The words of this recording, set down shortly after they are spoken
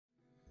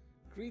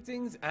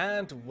Greetings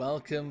and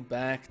welcome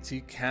back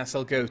to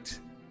Castlegoat.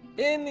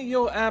 In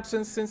your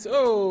absence since...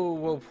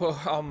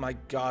 Oh my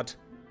god.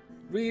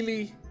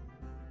 Really?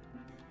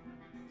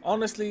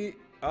 Honestly,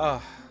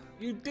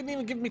 you didn't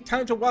even give me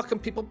time to welcome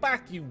people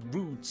back, you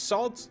rude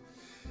sods.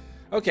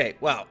 Okay,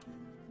 well.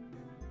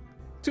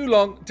 Too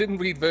long, didn't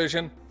read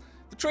version.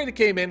 The trader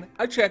came in,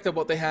 I checked out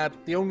what they had.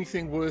 The only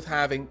thing worth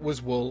having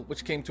was wool,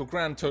 which came to a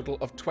grand total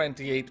of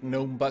 28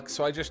 gnome bucks.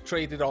 So I just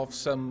traded off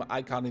some,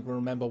 I can't even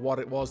remember what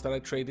it was that I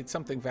traded.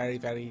 Something very,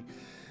 very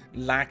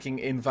lacking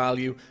in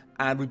value.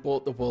 And we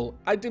bought the wool.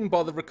 I didn't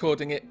bother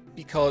recording it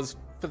because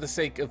for the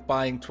sake of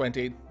buying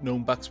 28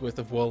 gnome bucks worth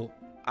of wool,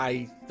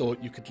 I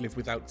thought you could live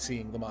without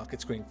seeing the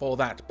market screen for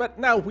that. But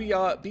now we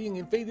are being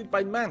invaded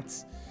by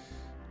mants.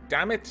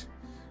 Damn it.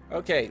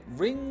 Okay,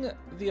 ring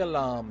the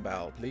alarm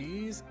bell,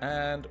 please.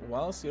 And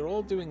whilst you're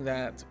all doing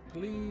that,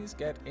 please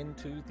get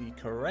into the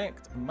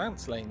correct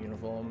man-slaying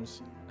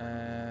uniforms.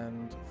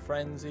 And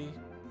Frenzy.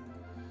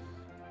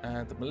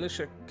 And the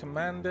militia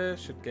commander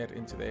should get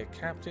into their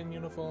captain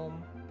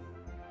uniform.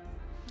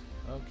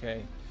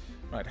 Okay.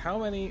 Right, how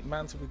many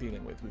mans are we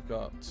dealing with? We've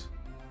got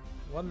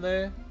one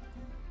there,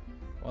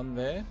 one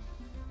there,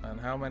 and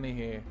how many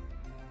here?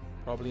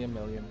 Probably a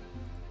million.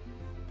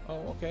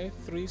 Oh, okay,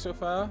 3 so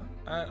far.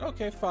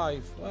 Okay,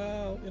 5.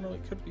 Well, you know,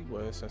 it could be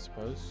worse, I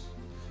suppose.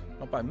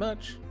 Not by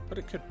much, but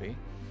it could be.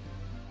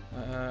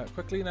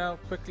 Quickly now,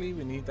 quickly,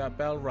 we need that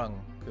bell rung,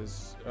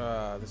 because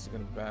this is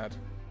going to be bad.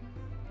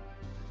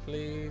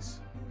 Please.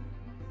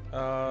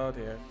 Oh,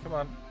 dear. Come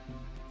on.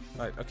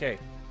 Right, okay.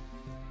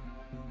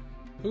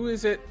 Who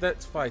is it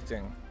that's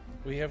fighting?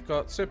 We have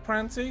got Sir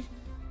Prancy.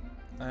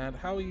 And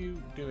how are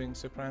you doing,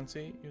 Sir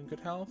Prancy? You in good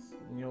health?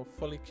 And you're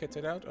fully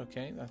kitted out?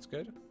 Okay, that's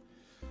good.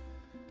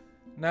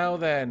 Now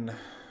then,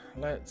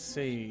 let's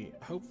see.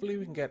 Hopefully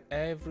we can get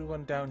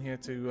everyone down here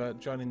to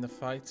join in the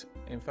fight.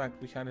 In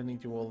fact, we kind of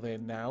need you all there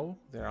now.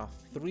 There are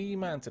 3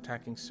 mans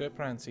attacking Sir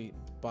Prancy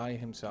by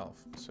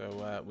himself.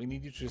 So we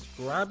need you to just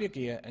grab your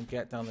gear and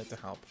get down there to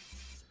help.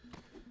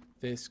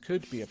 This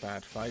could be a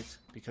bad fight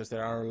because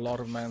there are a lot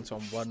of mans on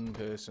one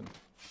person.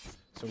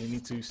 So we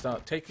need to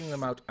start taking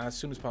them out as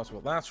soon as possible.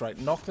 That's right,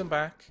 knock them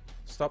back.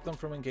 Stop them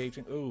from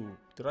engaging. Ooh,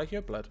 did I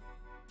hear blood?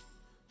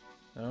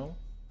 No?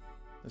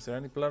 Is there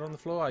any blood on the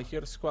floor? I hear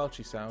a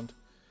squelchy sound.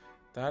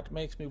 That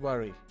makes me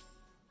worry.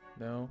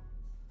 No?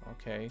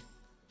 Okay.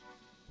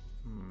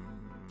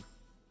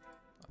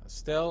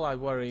 Still, I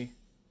worry.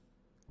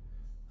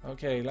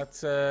 Okay,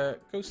 let's go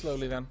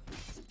slowly then.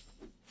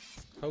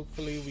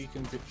 Hopefully we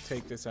can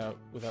take this out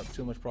without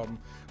too much problem.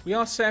 We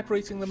are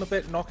separating them a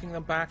bit, knocking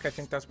them back. I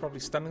think that's probably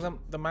stunning them.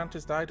 The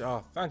mantis died.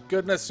 Oh, thank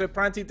goodness, Sir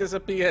Prancy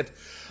disappeared.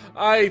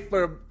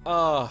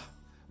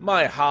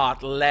 My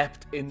heart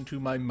leapt into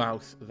my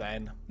mouth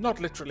then. Not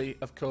literally,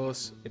 of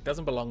course. It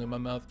doesn't belong in my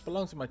mouth. It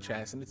belongs in my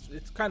chest, and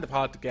it's kind of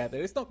hard to get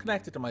there. It's not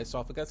connected to my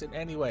esophagus in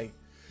any way,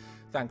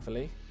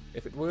 thankfully.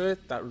 If it were,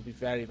 that would be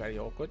very, very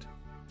awkward.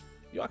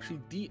 You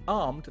actually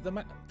de-armed the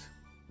mant.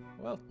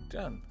 Well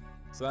done.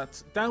 So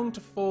that's down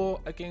to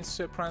 4 against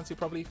Sir Prancy,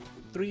 probably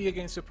 3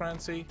 against Sir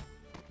Prancy.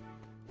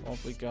 What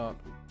have we got?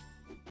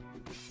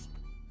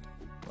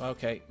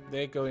 Okay,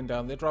 they're going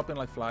down. They're dropping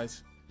like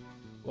flies.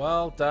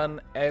 Well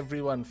done,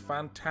 everyone.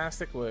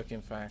 Fantastic work,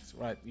 in fact.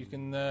 Right, you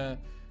can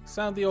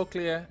sound the all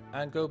clear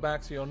and go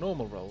back to your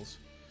normal roles.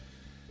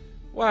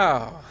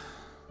 Wow.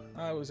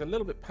 I was a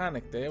little bit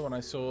panicked there when I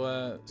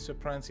saw Sir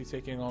Prancy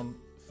taking on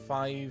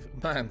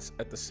 5 mans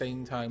at the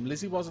same time.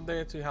 Lizzie wasn't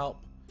there to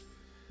help.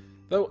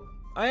 Though,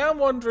 I am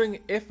wondering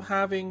if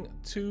having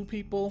 2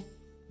 people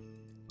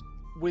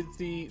with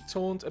the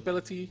taunt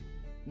ability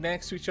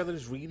next to each other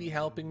is really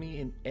helping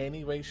me in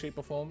any way, shape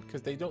or form,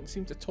 because they don't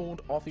seem to taunt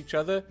off each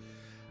other.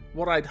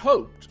 What I'd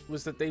hoped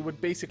was that they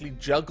would basically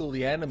juggle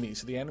the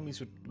enemies, so the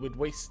enemies would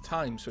waste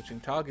time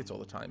switching targets all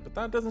the time. But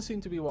that doesn't seem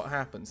to be what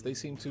happens. They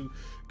seem to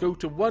go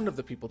to one of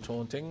the people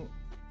taunting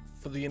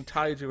for the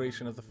entire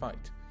duration of the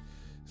fight.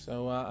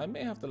 So I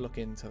may have to look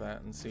into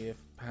that and see if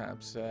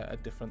perhaps a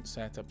different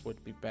setup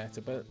would be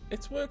better. But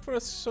it's worked for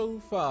us so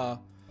far,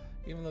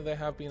 even though there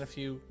have been a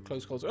few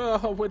close calls.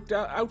 Oh, we're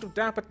out of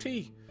Dapper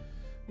Tea.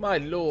 My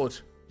lord.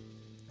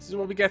 This is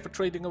what we get for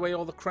trading away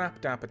all the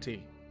crap Dapper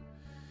Tea.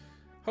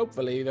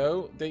 Hopefully,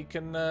 though, they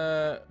can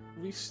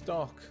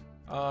restock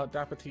our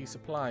Dapper Tea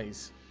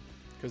supplies.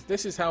 Because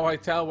this is how I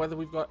tell whether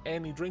we've got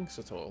any drinks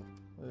at all.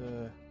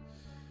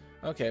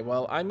 Okay,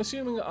 well, I'm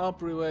assuming our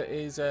brewer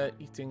is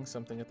eating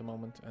something at the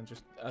moment and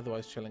just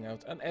otherwise chilling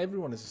out. And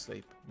everyone is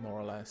asleep,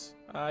 more or less.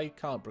 I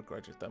can't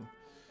begrudge it them.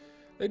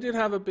 They did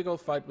have a big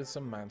old fight with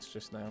some mants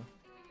just now.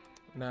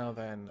 Now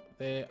then,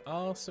 there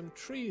are some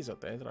trees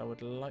up there that I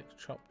would like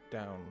to chop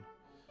down.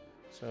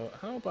 So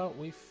how about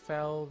we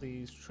fell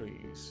these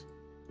trees?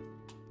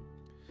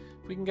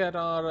 If we can get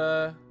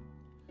our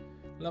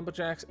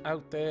lumberjacks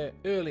out there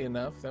early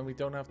enough, then we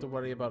don't have to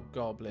worry about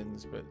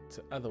goblins, but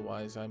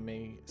otherwise I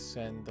may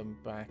send them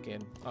back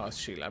in. Oh,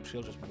 Sheila,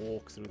 she'll just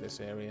walk through this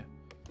area.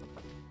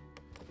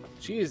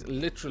 She is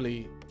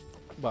literally,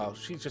 well,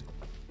 she's just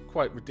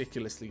quite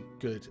ridiculously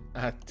good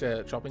at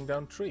chopping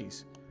down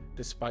trees.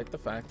 despite the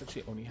fact that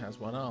she only has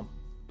one arm.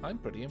 I'm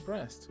pretty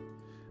impressed.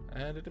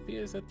 And it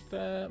appears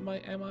that my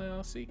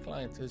MIRC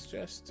client has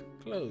just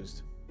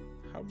closed.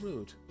 How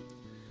rude.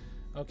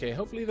 Okay,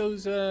 hopefully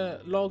those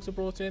logs are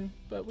brought in,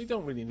 but we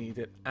don't really need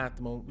it at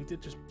the moment. We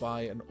did just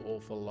buy an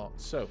awful lot.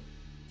 So,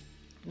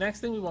 next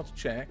thing we want to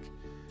check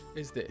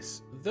is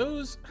this.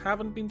 Those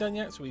haven't been done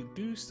yet, so we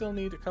do still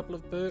need a couple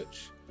of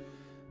birch.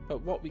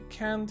 But what we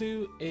can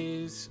do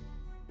is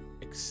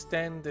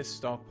extend this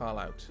stockpile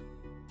out,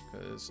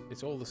 because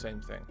it's all the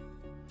same thing.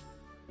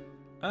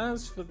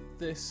 As for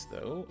this,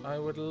 though, I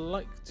would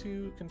like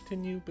to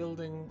continue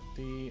building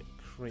the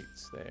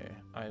crates there.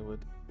 I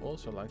would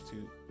also like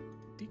to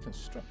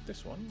deconstruct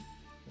this one.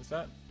 Is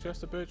that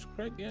just a birch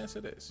crate? Yes,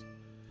 it is.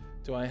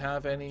 Do I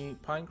have any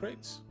pine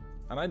crates?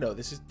 And I know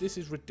this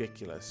is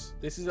ridiculous.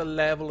 This is a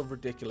level of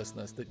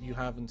ridiculousness that you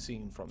haven't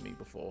seen from me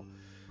before.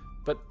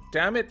 But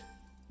damn it,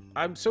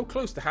 I'm so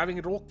close to having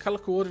it all color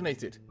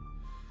coordinated.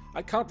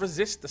 I can't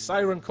resist the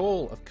siren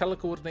call of color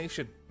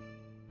coordination.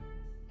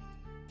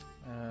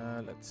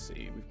 Let's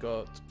see, we've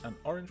got an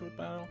orange wood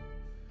barrel.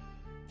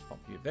 Pop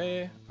you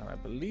there, and I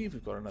believe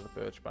we've got another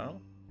birch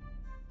barrel.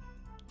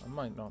 I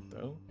might not,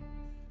 though.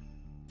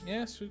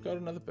 Yes, we've got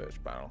another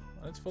birch barrel,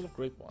 and it's full of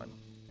grape wine.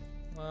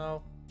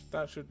 Well,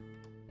 that should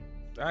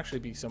actually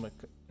be somewhere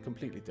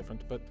completely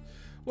different, but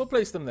we'll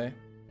place them there.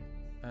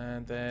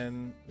 And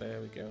then,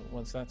 there we go.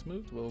 Once that's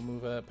moved, we'll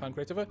move a pine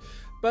crate over.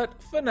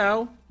 But for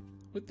now,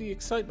 with the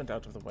excitement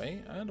out of the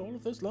way, and all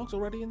of those logs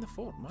already in the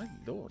fort, my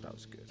lord, that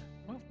was good.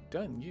 Well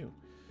done, you.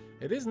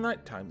 It is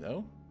night time,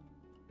 though.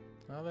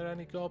 Are there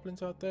any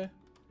goblins out there?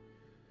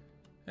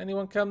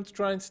 Anyone come to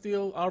try and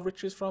steal our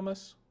riches from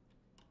us?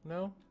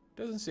 No?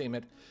 Doesn't seem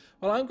it.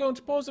 Well, I'm going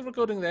to pause the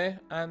recording there,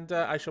 and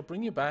I shall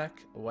bring you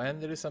back when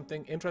there is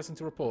something interesting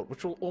to report,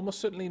 which will almost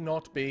certainly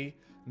not be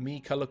me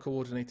color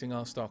coordinating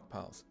our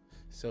stockpiles.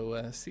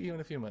 So, see you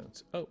in a few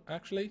moments. Oh,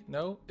 actually,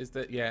 no? Is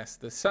that... Yes,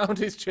 the sound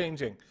is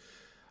changing.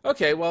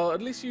 Okay, well,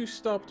 at least you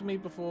stopped me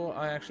before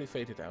I actually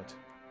faded out.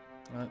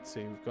 Let's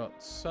see, we've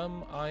got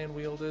some iron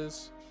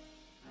wielders.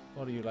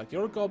 What are you like?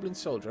 You're a goblin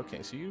soldier.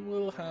 Okay, so you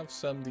will have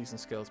some decent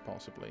skills,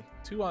 possibly.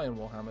 2 iron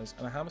warhammers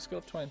and a hammer skill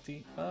of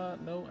 20.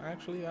 No,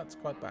 actually, that's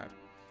quite bad.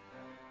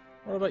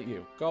 What about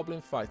you?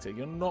 Goblin fighter.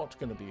 You're not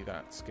going to be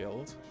that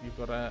skilled. You've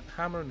got a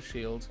hammer and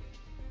shield.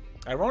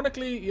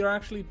 Ironically, you're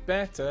actually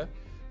better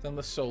than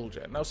the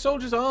soldier. Now,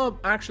 soldiers are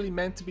actually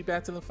meant to be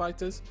better than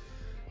fighters.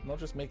 I'm not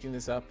just making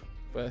this up,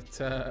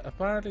 but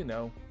apparently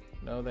no.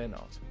 No, they're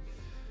not.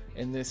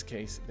 In this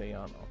case, they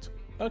are not.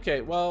 Okay,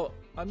 well,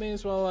 I may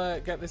as well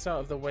get this out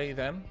of the way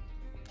then.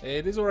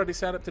 It is already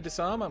set up to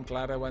disarm. I'm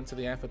glad I went to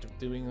the effort of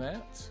doing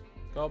that.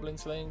 Goblin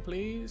slaying,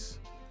 please.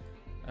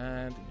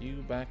 And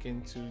you back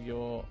into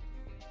your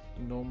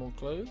normal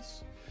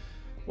clothes.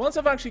 Once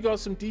I've actually got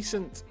some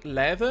decent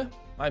leather,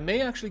 I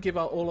may actually give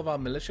out all of our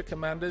militia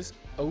commanders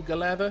ogre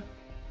leather.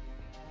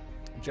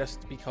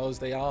 Just because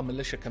they are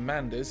militia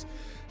commanders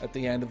at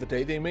the end of the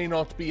day. They may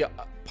not be a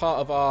part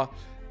of our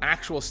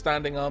actual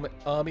standing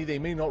army, they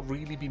may not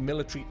really be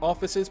military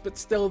officers, but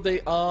still they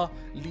are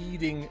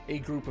leading a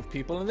group of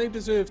people and they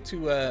deserve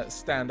to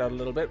stand out a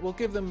little bit. We'll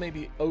give them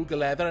maybe ogre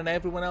leather and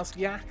everyone else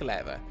yak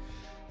leather.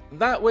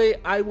 That way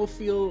I will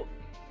feel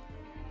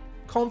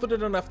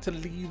confident enough to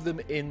leave them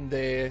in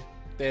their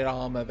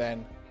armor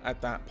then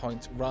at that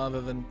point, rather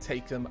than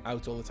take them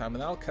out all the time,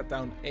 and that'll cut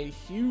down a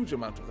huge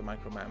amount of the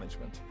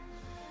micromanagement.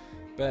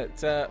 But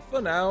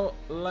for now,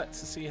 let's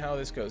see how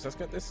this goes. Let's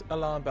get this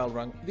alarm bell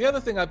rung. The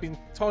other thing I've been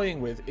toying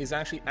with is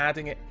actually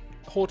adding a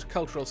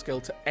horticultural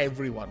skill to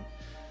everyone,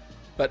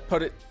 but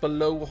put it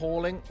below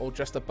hauling or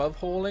just above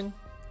hauling,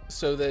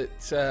 so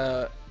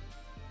that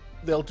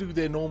they'll do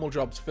their normal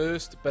jobs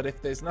first, but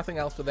if there's nothing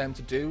else for them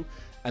to do,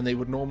 and they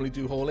would normally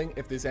do hauling,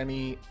 if there's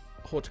any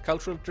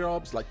horticultural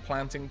jobs like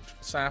planting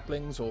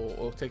saplings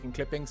or taking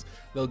clippings,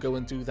 they'll go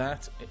and do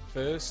that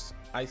first.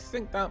 I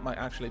think that might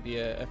actually be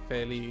a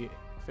fairly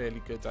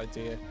good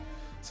idea,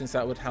 since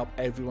that would help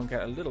everyone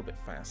get a little bit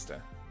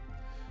faster.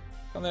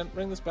 And then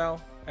ring this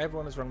bell.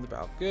 Everyone has rung the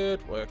bell.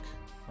 Good work.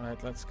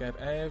 Alright, let's get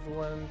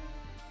everyone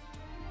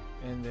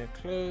in their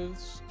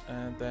clothes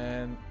and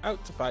then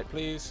out to fight,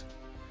 please.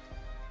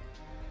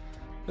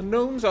 The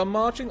gnomes are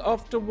marching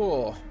off to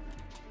war,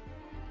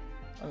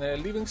 and they're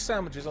leaving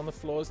sandwiches on the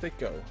floor as they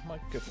go. My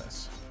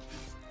goodness.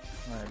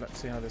 Alright, let's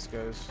see how this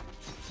goes.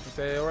 Is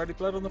there already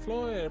blood on the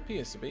floor? It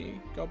appears to be.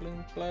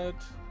 Goblin blood.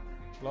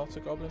 Lots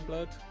of goblin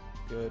blood.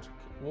 Good.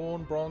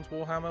 Worn bronze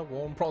warhammer.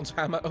 Worn bronze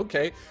hammer.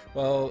 Okay.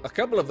 Well, a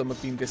couple of them have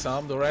been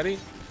disarmed already.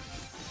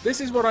 This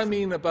is what I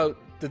mean about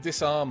the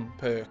disarm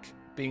perk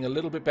being a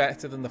little bit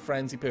better than the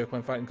frenzy perk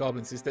when fighting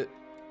goblins, is that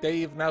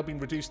they've now been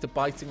reduced to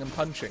biting and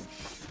punching,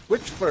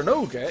 which for an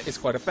ogre is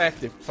quite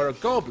effective. For a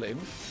goblin,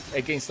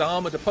 against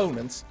armoured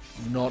opponents,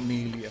 not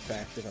nearly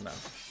effective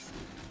enough.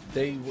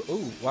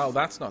 Oh, wow,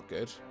 that's not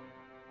good.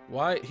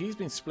 Why? He's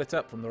been split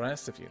up from the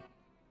rest of you.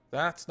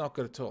 That's not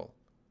good at all.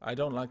 I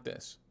don't like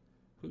this.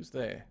 Who's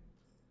there?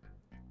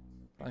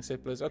 Flying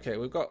Staples. Okay,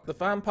 we've got the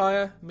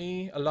vampire,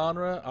 me,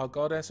 Alanra, our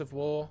goddess of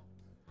war.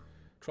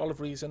 Troll of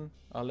Reason,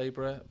 our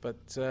labourer,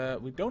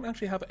 but we don't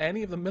actually have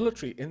any of the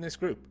military in this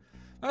group.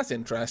 That's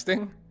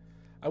interesting.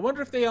 I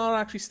wonder if they are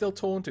actually still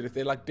taunted, if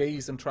they're like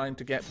dazed and trying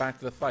to get back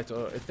to the fight,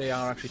 or if they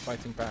are actually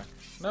fighting back.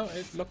 No,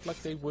 it looked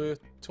like they were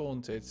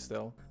taunted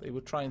still. They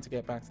were trying to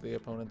get back to the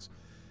opponents.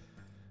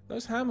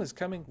 Those hammers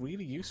coming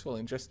really useful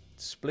in just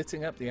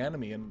splitting up the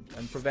enemy and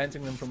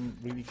preventing them from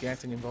really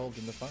getting involved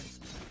in the fight.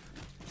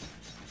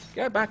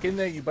 Get back in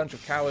there, you bunch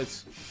of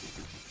cowards.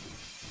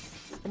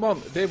 Come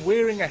on, they're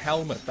wearing a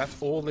helmet.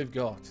 That's all they've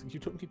got. You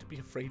don't need to be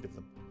afraid of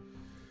them.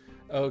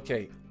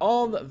 Okay,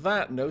 on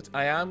that note,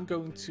 I am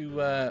going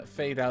to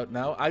fade out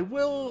now. I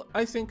will,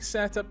 I think,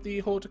 set up the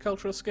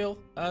horticultural skill,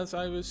 as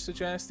I was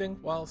suggesting,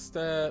 whilst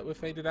we're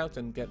faded out,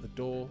 and get the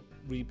door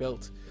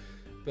rebuilt.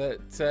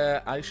 But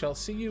I shall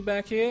see you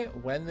back here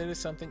when there is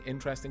something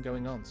interesting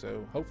going on,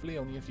 so hopefully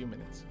only a few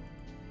minutes.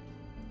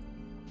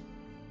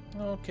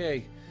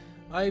 Okay,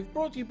 I've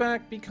brought you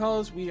back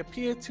because we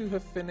appear to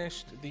have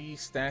finished the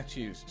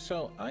statues.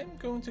 So I'm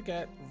going to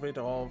get rid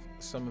of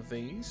some of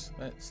these.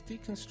 Let's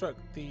deconstruct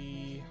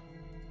the...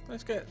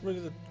 Let's get rid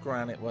of the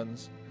granite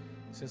ones,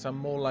 since I'm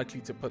more likely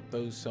to put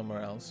those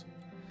somewhere else.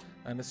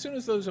 And as soon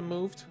as those are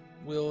moved,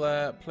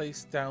 we'll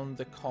place down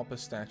the copper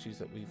statues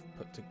that we've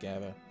put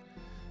together.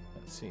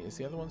 Let's see, is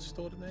the other one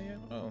stored in there yet?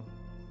 Oh,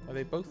 are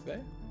they both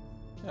there?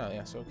 Oh,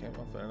 yes, okay,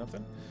 well, fair enough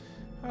then.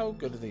 How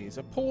good are these?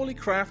 A poorly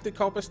crafted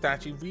copper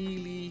statue?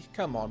 Really?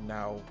 Come on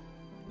now.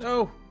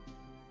 No!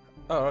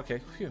 Oh,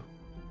 okay, phew.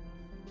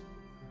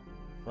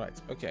 Right,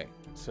 okay.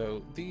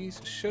 So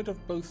these should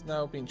have both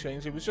now been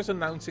changed. It was just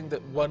announcing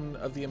that one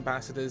of the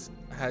ambassadors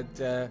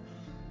had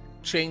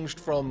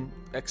changed from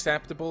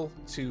acceptable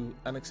to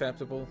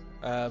unacceptable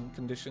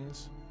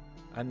conditions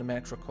and the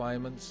Met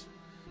requirements.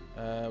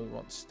 We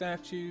want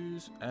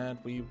statues, and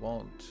we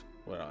want,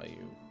 where are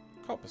you?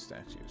 Copper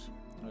statues.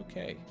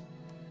 Okay.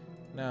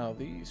 Now,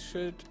 these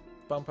should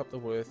bump up the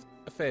worth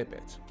a fair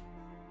bit.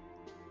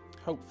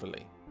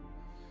 Hopefully.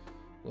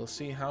 We'll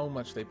see how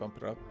much they bump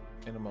it up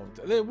in a moment.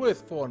 They're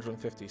worth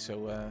 450,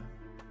 so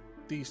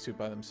these two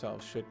by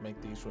themselves should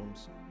make these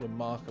rooms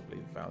remarkably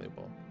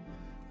valuable.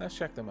 Let's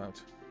check them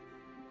out.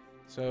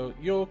 So,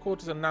 your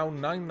quarters are now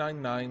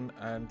 999,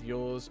 and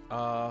yours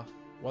are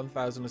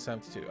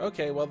 1072.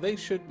 Okay, well, they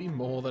should be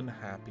more than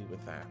happy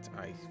with that,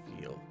 I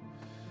feel.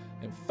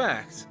 In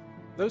fact,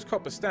 those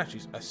copper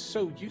statues are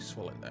so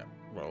useful in that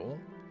role.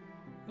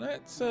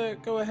 Let's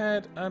go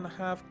ahead and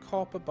have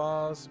copper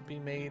bars be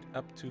made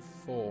up to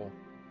 4.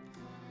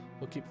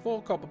 We'll keep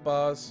 4 copper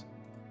bars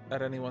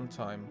at any one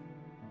time.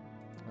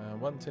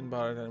 1 tin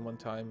bar at any one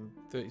time,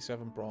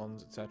 37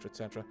 bronze, etc,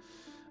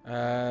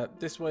 etc.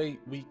 This way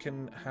we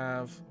can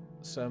have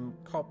some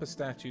copper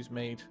statues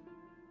made.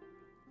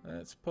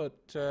 Let's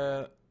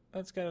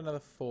get another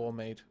 4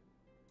 made.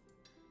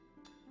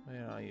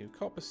 Where are you?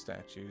 Copper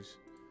statues.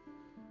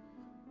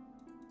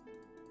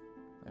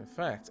 In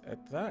fact,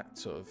 at that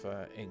sort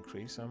of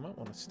increase, I might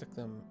want to stick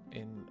them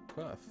in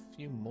quite a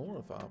few more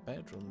of our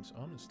bedrooms,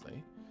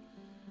 honestly.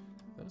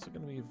 Those are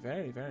going to be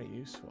very, very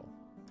useful.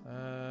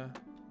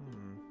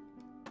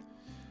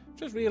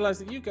 Just realised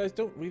that you guys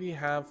don't really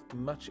have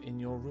much in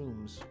your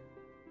rooms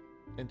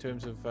in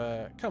terms of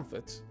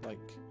comforts, like,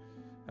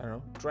 I don't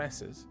know,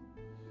 dresses.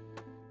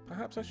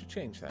 Perhaps I should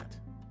change that.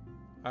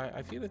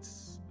 I feel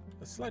it's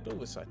a slight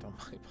oversight on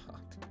my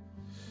part.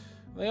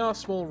 They are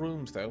small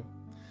rooms, though.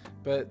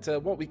 But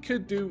what we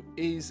could do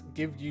is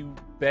give you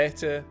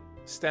better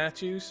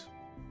statues.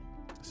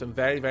 Some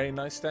very, very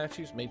nice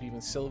statues. Maybe even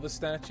silver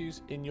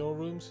statues in your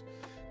rooms,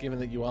 given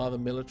that you are the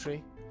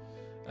military.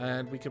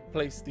 And we could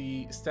place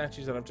the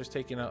statues that I've just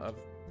taken out of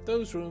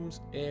those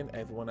rooms in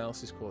everyone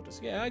else's quarters.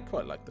 Yeah, I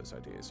quite like those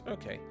ideas.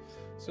 Okay,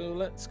 so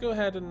let's go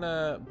ahead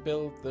and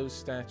build those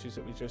statues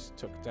that we just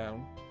took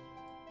down.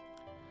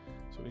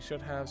 So we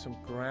should have some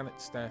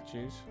granite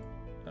statues.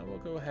 And we'll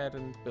go ahead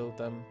and build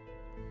them.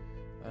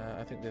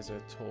 I think there's a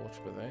torch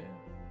by there,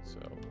 so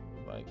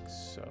like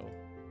so.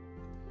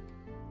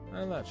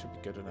 And that should be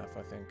good enough,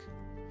 I think.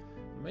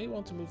 I may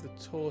want to move the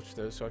torch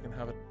though, so I can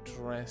have a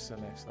dresser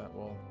next to that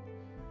wall.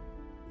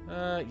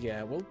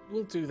 Yeah,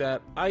 we'll do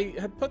that. I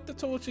had put the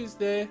torches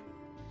there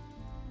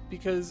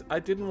because I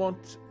didn't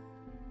want.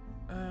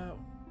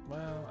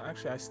 Well,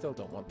 actually, I still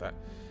don't want that.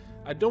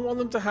 I don't want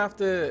them to have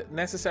to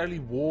necessarily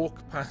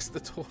walk past the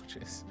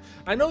torches.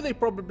 I know they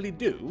probably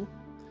do.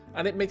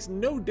 And it makes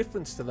no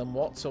difference to them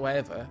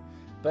whatsoever,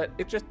 but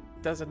it just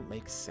doesn't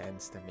make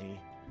sense to me.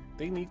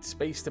 They need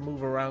space to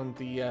move around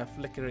the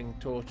flickering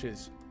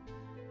torches.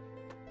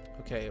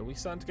 Okay, are we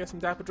starting to get some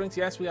dapper drinks?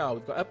 Yes, we are.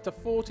 We've got up to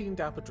 14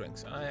 dapper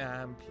drinks. I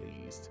am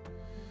pleased.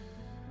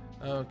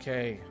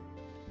 Okay.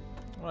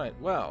 Right,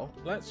 well,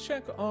 let's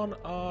check on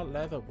our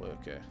leather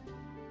worker.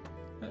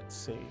 Let's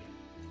see.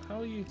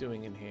 How are you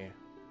doing in here?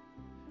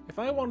 If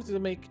I wanted to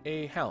make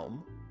a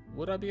helm,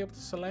 would I be able to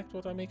select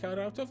what I make it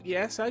out of?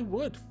 Yes, I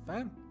would.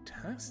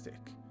 Fantastic.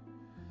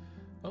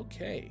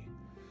 Okay.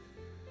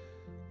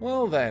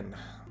 Well then,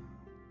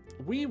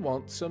 we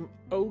want some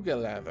ogre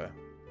leather.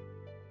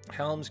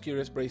 Helms,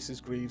 cuirass,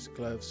 braces, greaves,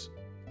 gloves.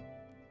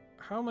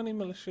 how many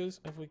militias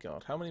have we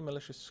got? How many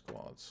militia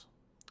squads?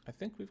 I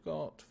think we've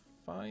got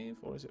 5,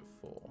 or is it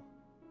 4?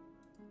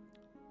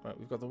 Right,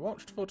 we've got the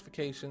watched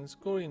fortifications,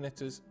 gory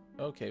knitters.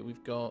 Okay,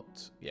 we've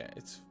got, yeah,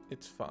 it's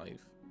 5. Let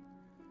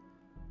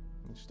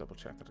me just double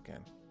check that again.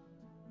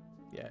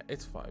 Yeah,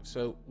 it's 5.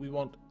 So we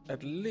want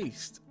at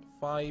least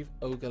 5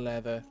 ogre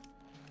leather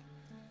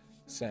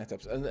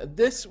setups, and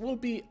this will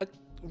be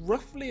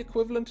roughly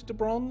equivalent to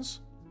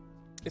bronze.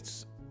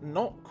 It's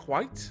not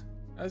quite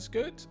as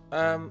good.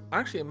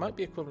 Actually, it might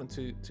be equivalent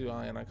to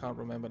iron. I can't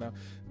remember now.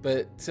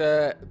 But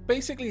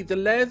basically, the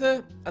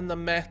leather and the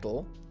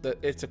metal that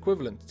it's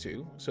equivalent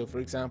to. So, for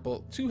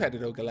example,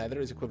 2-headed ogre leather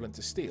is equivalent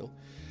to steel.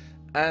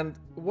 And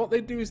what they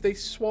do is they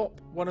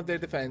swap one of their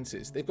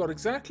defenses. They've got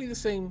exactly the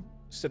same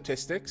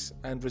statistics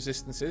and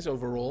resistances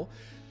overall,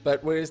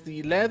 but whereas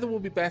the leather will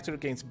be better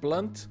against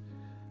blunt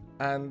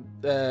and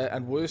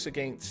worse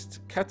against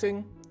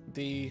cutting,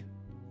 the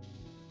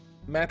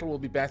metal will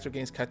be better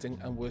against cutting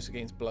and worse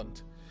against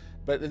blunt.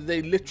 But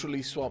they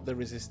literally swap their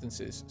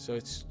resistances, so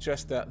it's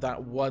just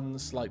that one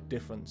slight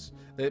difference.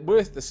 They're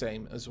worth the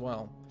same as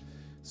well.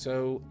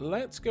 So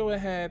let's go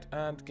ahead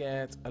and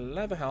get a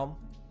leather helm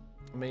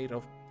made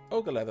of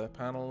ogre leather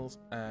panels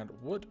and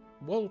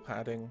wool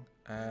padding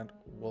and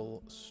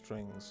wool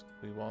strings.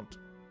 We want,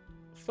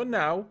 for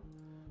now,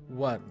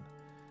 1.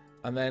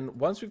 And then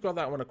once we've got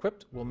that one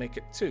equipped, we'll make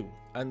it 2.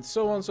 And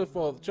so on and so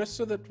forth, just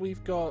so that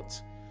we've got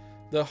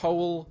the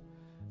whole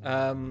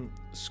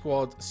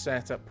squad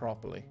set up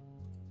properly.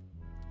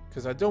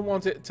 Because I don't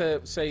want it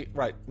to say,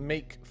 right,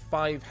 make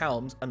 5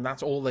 helms, and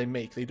that's all they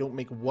make. They don't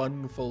make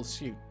one full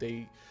suit.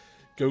 They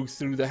go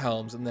through the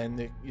helms, and then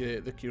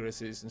the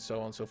cuirasses, and so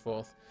on and so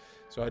forth.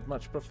 So I'd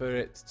much prefer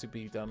it to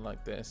be done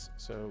like this.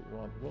 So we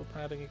want wool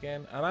padding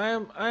again. And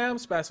I am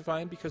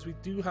specifying because we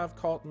do have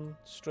cotton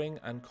string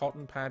and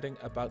cotton padding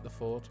about the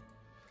fort.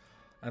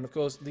 And of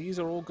course, these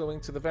are all going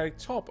to the very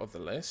top of the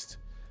list,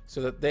 so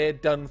that they're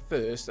done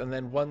first, and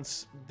then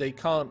once they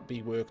can't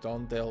be worked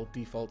on, they'll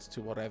default to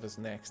whatever's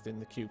next in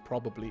the queue,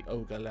 probably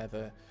ogre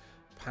leather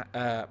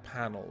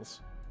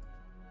panels.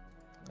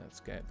 Let's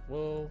get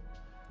wool,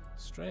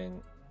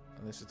 string,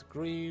 and this is the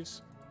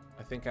greaves.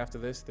 I think after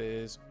this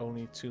there's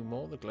only 2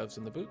 more, the gloves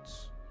and the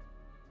boots.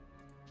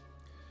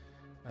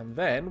 And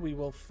then we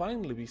will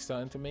finally be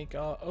starting to make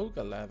our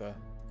ogre leather.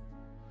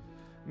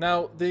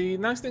 Now, the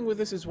nice thing with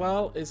this as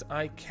well is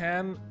I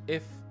can,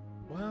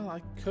 well,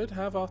 I could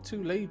have our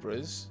 2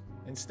 labourers.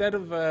 Instead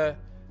of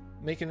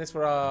making this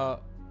for our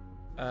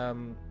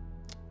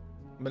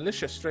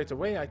militia straight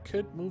away, I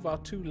could move our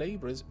 2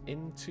 labourers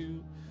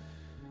into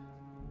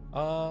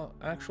our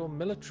actual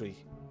military.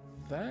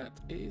 That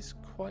is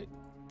quite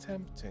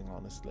tempting,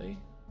 honestly.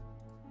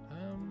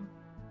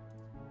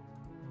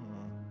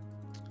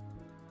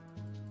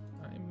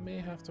 I may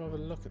have to have a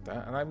look at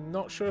that. And I'm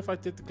not sure if I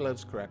did the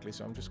gloves correctly,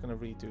 so I'm just going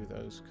to redo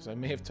those, because I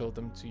may have told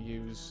them to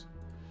use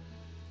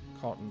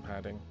cotton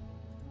padding.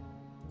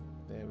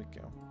 There we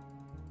go.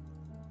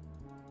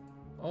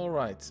 All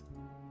right.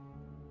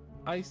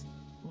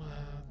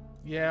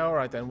 Yeah, all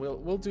right then.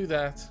 We'll do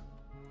that.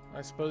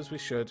 I suppose we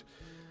should.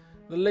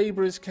 The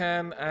labourers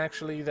can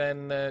actually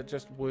then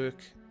just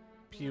work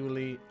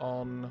purely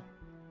on.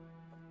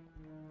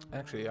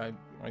 Actually, I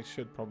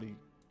should probably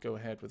go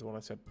ahead with what I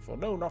said before.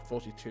 No, not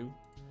 42.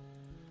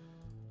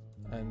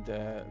 And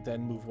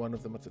then move one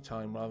of them at a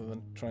time rather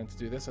than trying to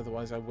do this.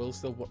 Otherwise, I will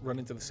still run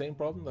into the same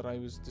problem that I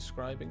was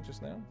describing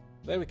just now.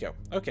 There we go.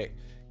 Okay,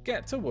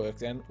 get to work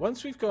then.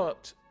 Once we've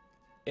got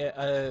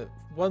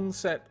one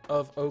set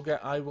of ogre,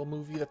 I will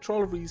move either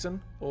Troll of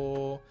Reason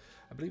or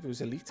I believe it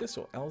was Elitis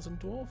or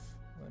Elzendorf.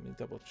 Let me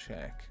double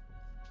check.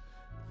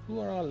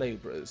 Who are our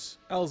labourers?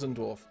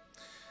 Elzendorf.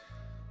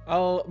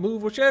 I'll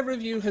move whichever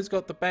of you has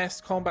got the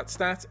best combat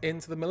stat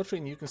into the military,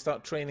 and you can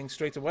start training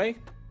straight away.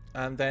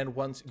 And then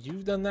once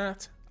you've done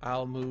that,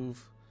 I'll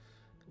move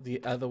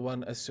the other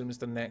one as soon as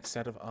the next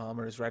set of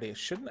armor is ready. It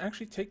shouldn't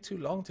actually take too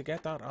long to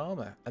get that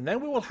armor. And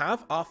then we will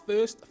have our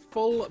first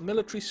full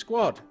military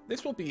squad.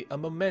 This will be a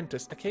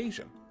momentous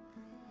occasion.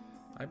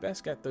 I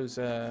best get those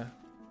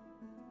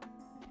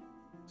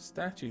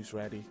statues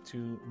ready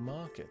to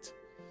mark it.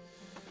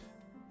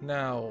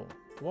 Now,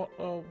 what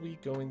are we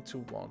going to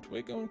want?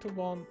 We're going to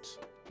want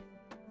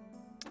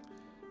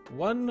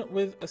one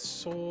with a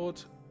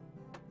sword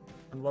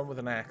and one with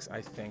an axe,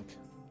 I think.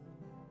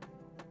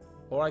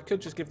 Or I could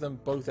just give them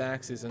both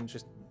axes and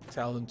just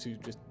tell them to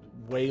just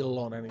wail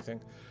on anything.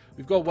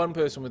 We've got one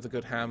person with a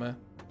good hammer.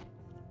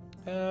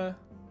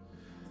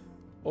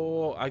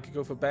 Or I could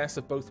go for best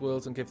of both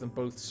worlds and give them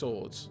both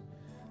swords.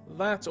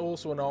 That's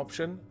also an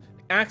option.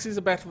 Axes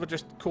are better for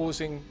just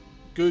causing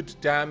good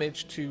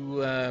damage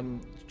to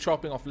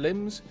chopping off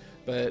limbs,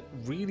 but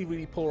really,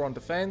 really poor on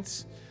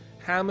defense.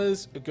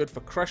 Hammers are good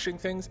for crushing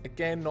things.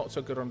 Again, not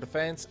so good on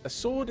defense. A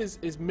sword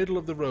is middle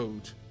of the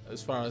road,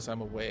 as far as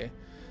I'm aware.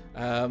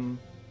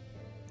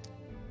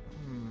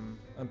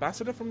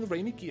 Ambassador from the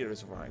Rainy Gear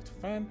has arrived.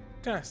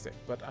 Fantastic,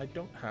 but I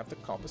don't have the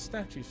copper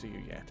statue for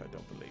you yet, I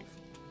don't believe.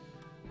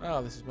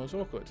 Oh, this is most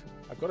awkward.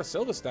 I've got a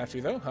silver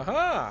statue, though.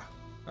 Haha!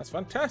 That's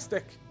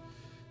fantastic.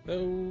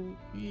 Though,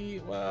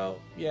 well,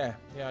 yeah,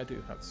 I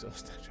do have the silver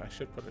statue. I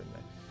should put it in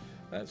there.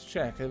 Let's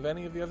check. Have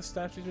any of the other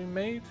statues been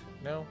made?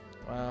 No?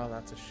 Well,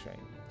 that's a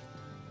shame.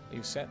 Are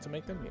you set to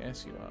make them?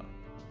 Yes, you are.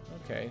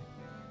 Okay.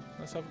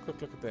 Let's have a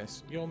quick look at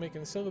this. You're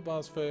making the silver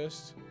bars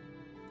first.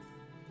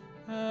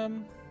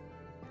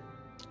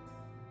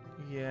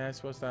 Yeah, I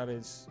suppose that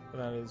is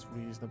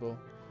reasonable.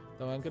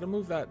 Though I'm going to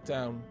move that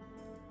down.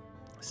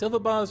 Silver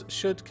bars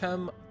should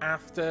come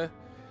after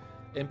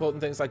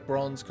important things like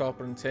bronze,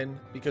 copper, and tin,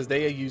 because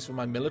they are used for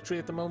my military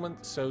at the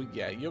moment. So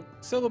yeah, your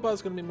silver bar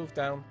is going to be moved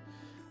down.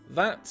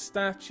 That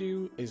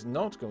statue is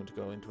not going to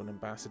go into an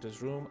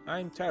ambassador's room.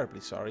 I'm terribly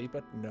sorry,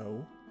 but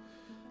no.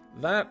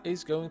 That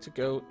is going to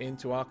go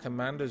into our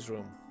commander's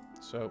room.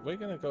 So we're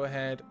going to go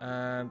ahead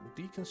and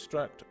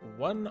deconstruct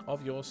one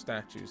of your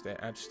statues there,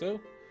 Adsto,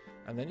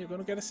 and then you're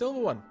going to get a silver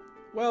one.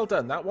 Well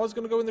done. That was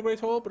going to go in the Great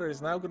Hall, but it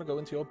is now going to go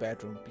into your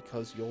bedroom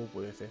because you're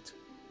worth it.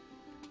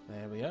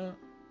 There we are.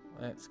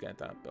 Let's get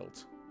that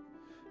built.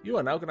 You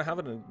are now going to have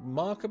a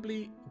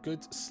remarkably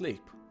good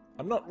sleep.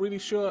 I'm not really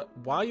sure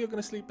why you're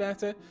going to sleep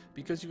better,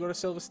 because you've got a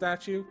silver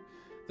statue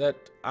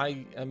that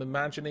I am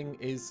imagining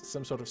is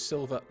some sort of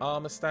silver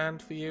armor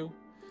stand for you.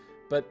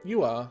 But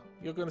you're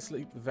going to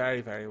sleep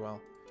very, very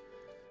well.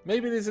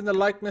 Maybe it is in the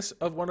likeness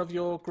of one of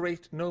your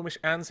great gnomish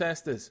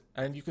ancestors,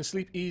 and you can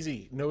sleep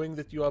easy, knowing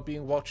that you are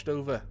being watched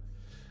over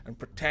and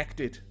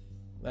protected.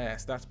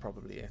 Yes, that's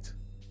probably it.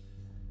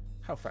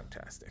 How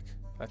fantastic.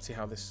 Let's see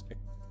how this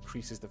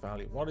increases the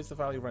value. What is the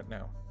value right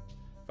now?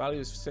 Value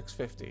is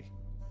 650.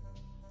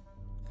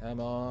 Come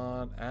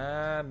on.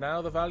 And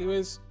now the value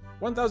is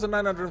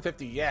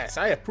 1,950. Yes,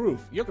 I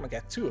approve. You're going to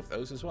get 2 of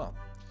those as well.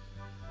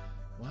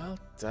 Well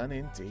done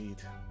indeed.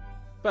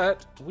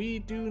 But we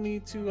do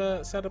need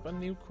to set up a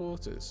new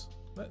quarters.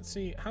 Let's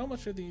see, how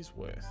much are these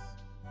worth?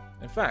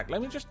 In fact,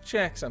 let me just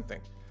check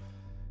something.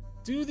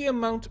 Do the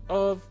amount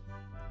of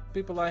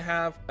people I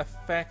have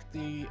affect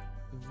the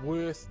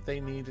worth they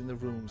need in the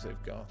rooms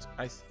they've got?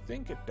 I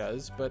think it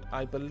does, but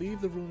I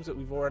believe the rooms that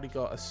we've already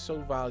got are so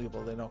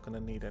valuable they're not going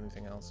to need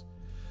anything else.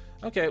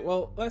 Okay,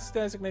 well, let's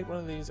designate one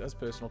of these as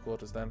personal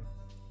quarters then.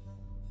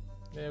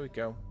 There we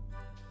go.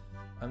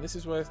 And this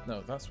is worth...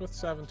 no, that's worth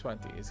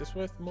 720. Is this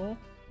worth more?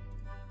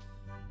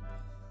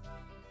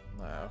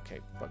 Ah, okay,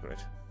 bugger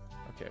it.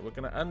 Okay, we're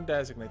going to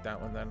undesignate that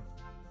one then.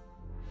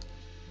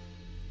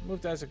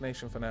 Move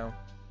designation for now.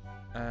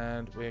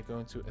 And we're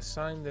going to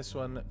assign this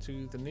one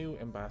to the new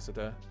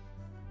ambassador.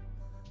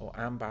 Or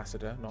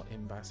ambassador, not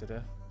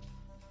ambassador.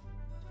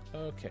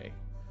 Okay.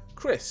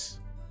 Chris.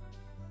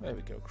 There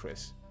we go,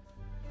 Chris.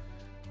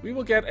 We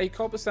will get a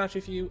copper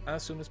statue for you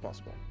as soon as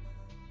possible.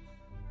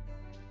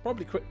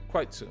 Probably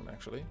quite soon,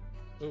 actually.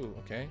 Ooh,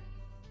 okay.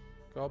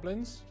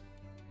 Goblins?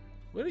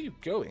 Where are you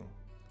going?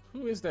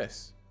 Who is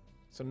this?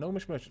 It's a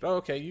gnomish merchant. Oh,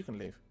 okay, you can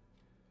leave.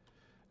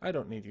 I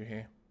don't need you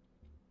here.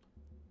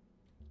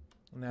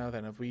 Now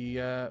then, have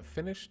we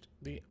finished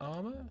the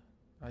armor?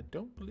 I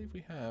don't believe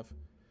we have.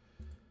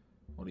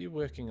 What are you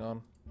working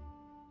on?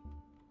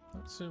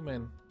 Let's zoom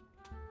in.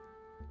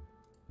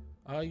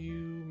 Are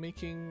you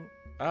making...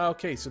 ah,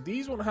 okay, so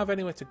these won't have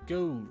anywhere to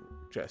go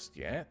just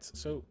yet.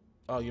 So,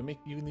 oh, you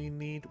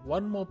need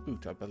one more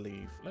boot, I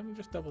believe. Let me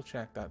just double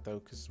check that though,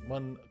 because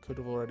one could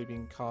have already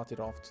been carted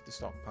off to the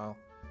stockpile.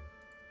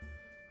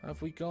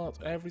 Have we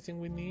got everything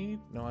we need?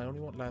 No, I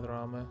only want leather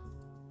armor.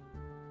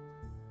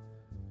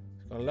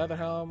 Got a leather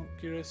helm,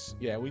 curious.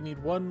 Yeah, we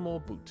need one more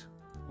boot.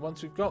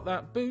 Once we've got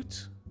that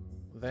boot,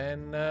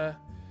 then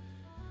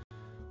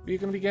we're going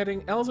to be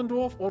getting Elven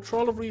Dwarf or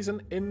Troll of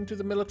Reason into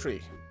the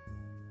military.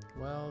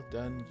 Well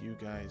done, you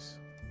guys.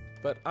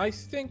 But I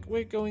think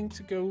we're going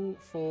to go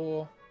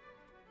for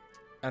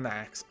an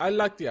axe. I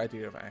like the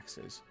idea of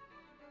axes.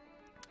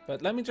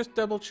 But let me just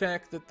double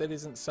check that there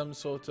isn't some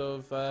sort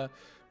of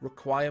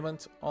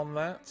requirement on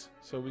that.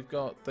 So we've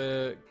got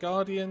the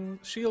Guardian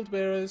Shield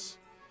Bearers.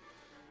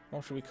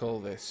 What should we call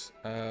this?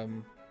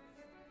 Well,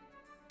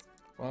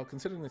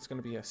 considering it's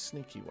going to be a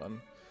sneaky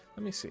one,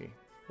 let me see.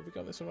 Have we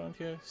got this around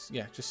here?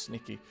 Yeah, just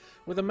sneaky.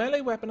 With a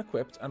melee weapon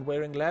equipped and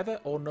wearing leather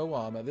or no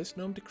armor, this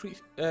gnome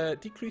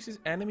decreases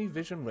enemy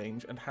vision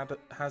range and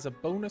has a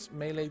bonus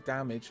melee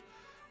damage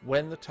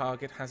when the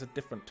target has a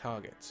different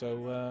target.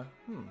 So,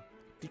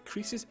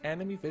 decreases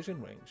enemy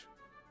vision range.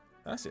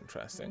 That's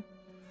interesting.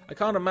 I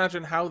can't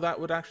imagine how that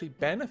would actually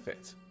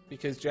benefit,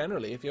 because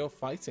generally, if you're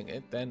fighting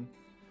it, then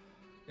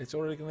it's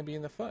already going to be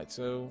in the fight.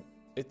 So,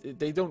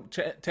 they don't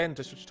tend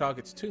to switch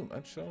targets too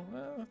much. So,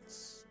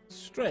 that's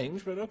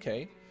strange, but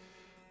okay.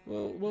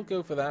 We'll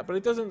go for that. But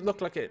it doesn't look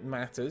like it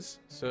matters.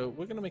 So,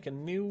 we're going to make a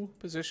new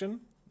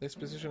position. This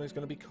position is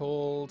going to be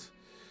called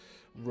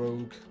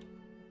Rogue.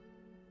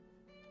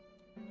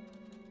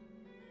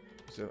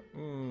 So,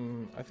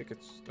 I think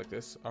it's like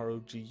this.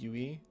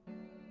 R-O-G-U-E.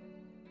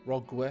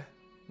 Rogue,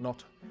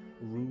 not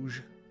Rouge.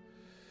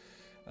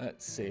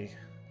 Let's see.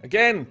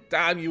 Again,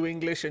 damn you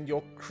English and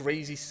your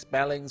crazy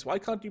spellings. Why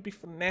can't you be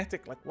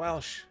phonetic like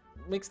Welsh?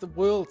 It makes the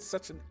world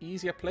such an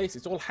easier place.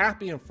 It's all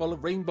happy and full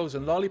of rainbows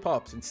and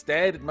lollipops.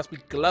 Instead, it must be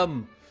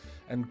glum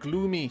and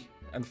gloomy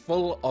and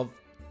full of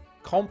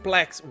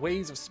complex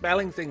ways of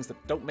spelling things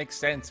that don't make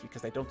sense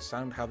because they don't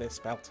sound how they're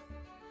spelt.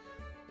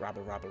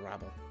 Rabble, rabble,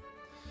 rabble.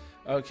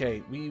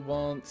 Okay, we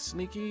want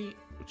sneaky,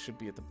 which should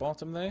be at the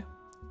bottom there.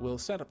 We'll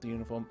set up the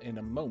uniform in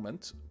a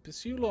moment.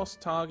 Pursue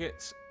lost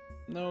targets.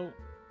 No.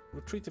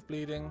 Retreat of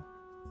bleeding.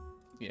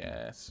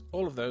 Yes,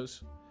 all of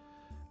those.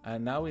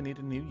 And now we need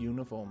a new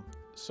uniform.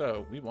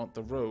 So, we want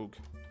the rogue.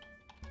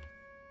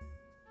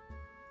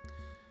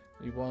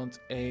 We want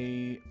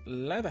a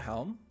leather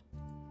helm.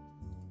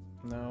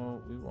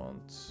 No, we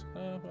want...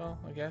 well,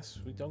 I guess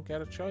we don't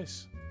get a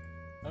choice.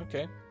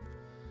 Okay.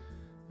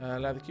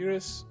 Leather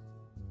cuirass.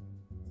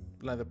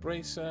 Leather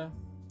bracer.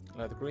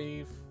 Leather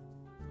greave.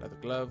 Leather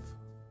glove.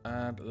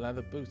 And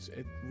leather boots.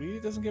 It really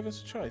doesn't give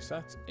us a choice.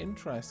 That's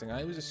interesting.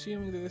 I was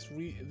assuming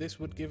that this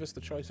would give us the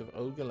choice of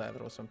ogre leather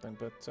or something,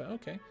 but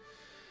okay.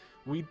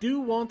 We do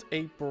want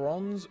a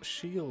bronze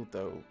shield,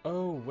 though.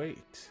 Oh,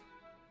 wait.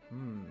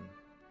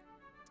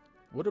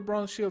 Would a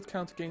bronze shield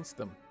count against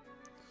them?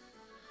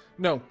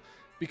 No,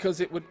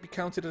 because it would be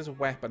counted as a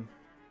weapon.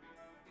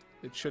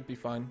 It should be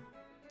fine.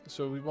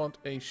 So we want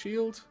a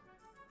shield,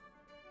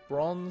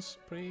 bronze,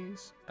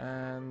 please,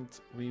 and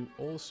we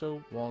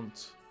also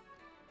want...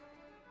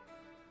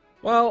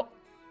 Well,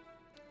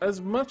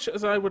 as much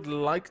as I would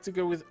like to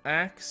go with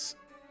axe,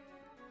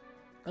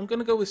 I'm going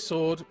to go with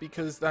sword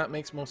because that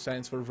makes more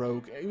sense for a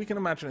rogue. We can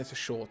imagine it's a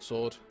short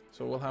sword.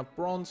 So we'll have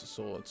bronze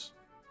swords.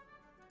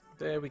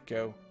 There we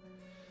go.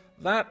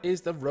 That is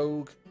the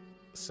rogue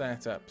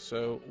setup.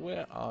 So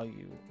where are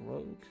you,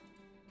 rogue?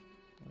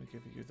 I'll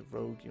give you the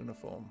rogue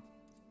uniform.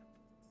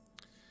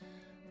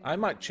 I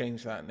might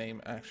change that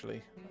name,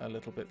 actually, a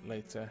little bit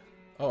later.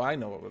 Oh, I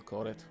know what we'll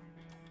call it.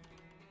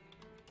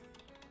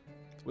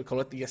 We'll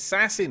call it the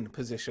assassin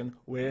position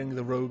wearing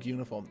the rogue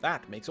uniform.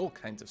 That makes all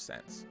kinds of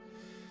sense.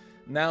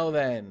 Now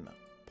then,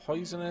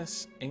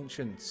 poisonous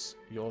ancients.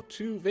 Your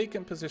 2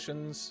 vacant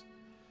positions.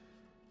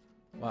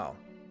 Wow.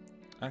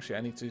 Actually,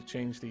 I need to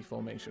change the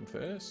formation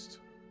first.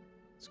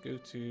 Let's go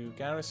to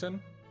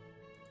garrison.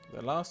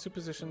 The last 2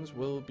 positions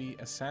will be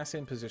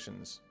assassin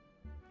positions.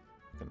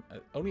 I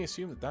can only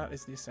assume that that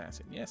is the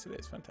assassin. Yes, it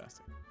is.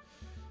 Fantastic.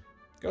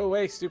 Go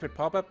away, stupid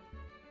pop-up.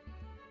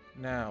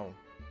 Now,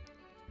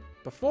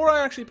 before I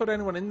actually put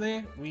anyone in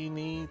there, we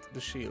need the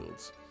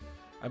shields.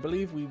 I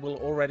believe we will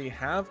already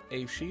have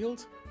a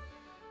shield,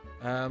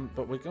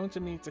 but we're going to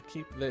need to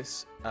keep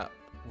this up.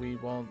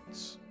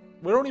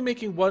 We're only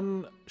making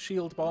 1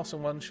 shield boss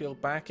and 1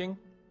 shield backing.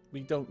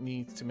 We don't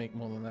need to make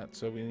more than that,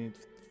 so we need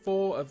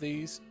 4 of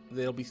these.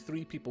 There'll be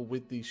 3 people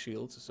with these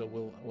shields, so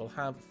we'll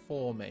have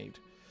 4 made.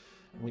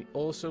 And we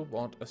also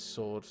want a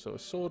sword, so a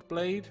sword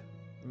blade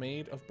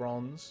made of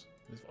bronze.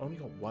 We've only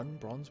got 1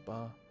 bronze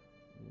bar.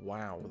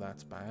 Wow,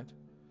 that's bad.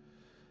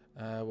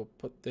 We'll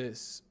put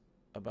this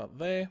about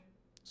there.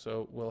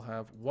 So we'll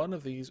have 1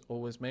 of these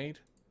always made.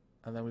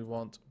 And then we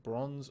want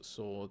bronze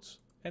swords.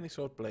 Any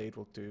sword blade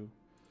will do.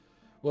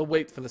 We'll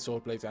wait for the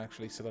sword blades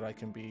actually so that I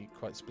can be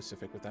quite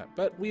specific with that.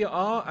 But we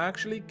are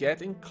actually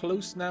getting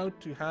close now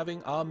to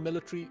having our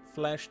military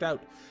fleshed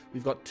out.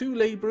 We've got 2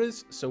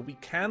 laborers, so we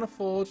can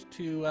afford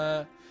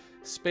to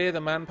spare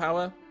the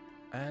manpower.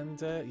 And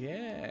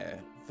yeah,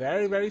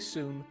 very, very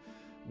soon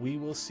we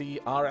will see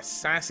our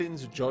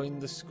assassins join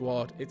the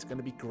squad. It's going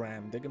to be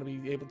grand. They're going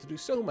to be able to do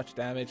so much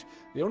damage.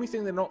 The only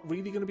thing they're not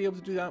really going to be able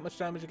to do that much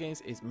damage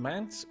against is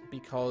Mance,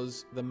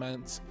 because the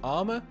Mance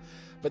armor.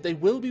 But they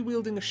will be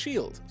wielding a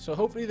shield. So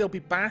hopefully they'll be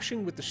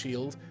bashing with the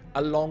shield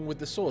along with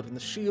the sword. And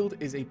the shield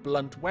is a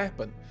blunt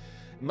weapon.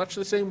 Much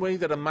the same way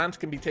that a Mant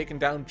can be taken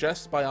down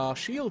just by our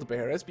shield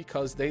bearers,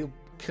 because they'll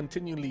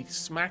continually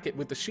smack it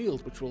with the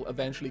shield, which will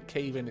eventually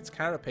cave in its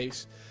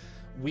carapace.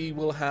 We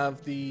will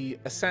have the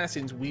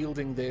assassins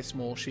wielding their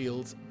small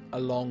shields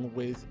along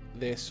with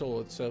their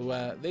swords.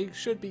 So they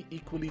should be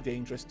equally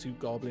dangerous to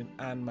Goblin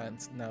and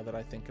Mance now that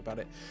I think about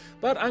it.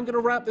 But I'm going to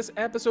wrap this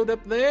episode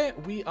up there.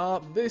 We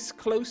are this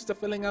close to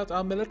filling out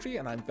our military,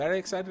 and I'm very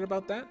excited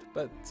about that.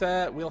 But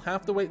we'll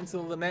have to wait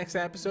until the next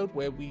episode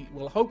where we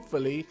will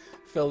hopefully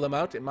fill them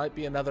out. It might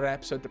be another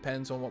episode,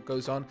 depends on what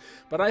goes on.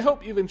 But I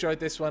hope you've enjoyed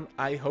this one.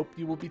 I hope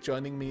you will be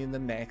joining me in the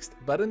next.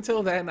 But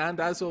until then,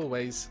 and as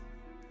always,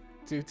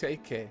 do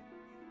take care.